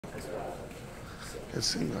It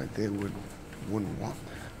seemed like they wouldn't want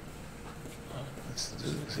that. It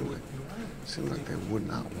seemed like they would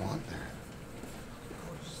not want that.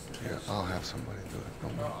 Yeah, I'll have somebody do it.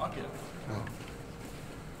 Don't worry. I'll get it. No.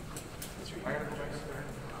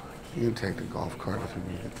 You can take the golf cart if you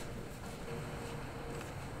need it.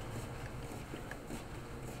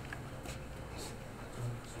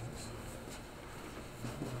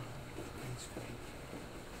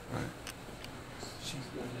 Right.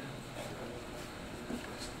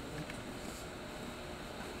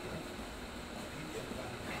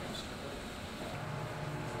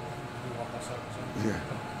 Yeah.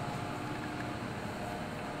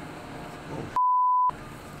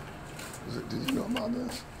 Oh, did you know about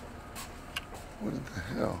this? What the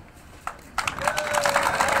hell?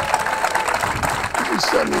 You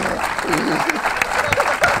set me up.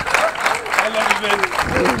 I love you, baby.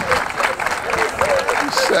 You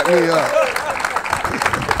set me up.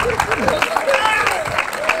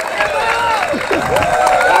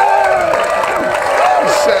 You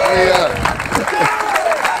set me up.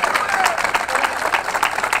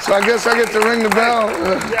 So I guess I get to ring the bell.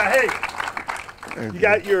 Yeah, hey. You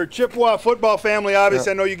got your Chippewa football family, obviously.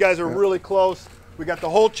 Yeah. I know you guys are really close. We got the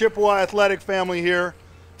whole Chippewa athletic family here.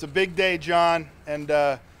 It's a big day, John, and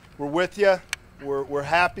we're with you. We're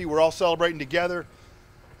happy. We're all celebrating together,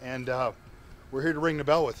 and we're here to ring the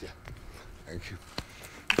bell with you. Thank you.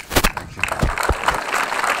 Thank you.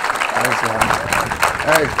 Thanks, man.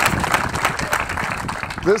 Hey,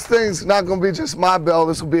 this thing's not going to be just my bell.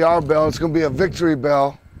 This will be our bell. It's going to be a victory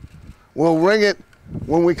bell. We'll ring it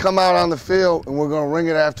when we come out on the field, and we're going to ring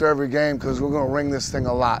it after every game because we're going to ring this thing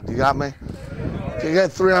a lot. You got me? Can you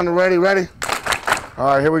get 3 on the ready? Ready? All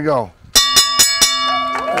right, here we go. All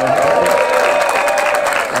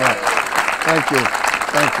right. Thank you.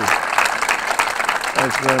 Thank you.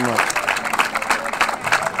 Thanks very much.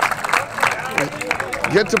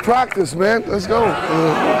 Get to practice, man. Let's go.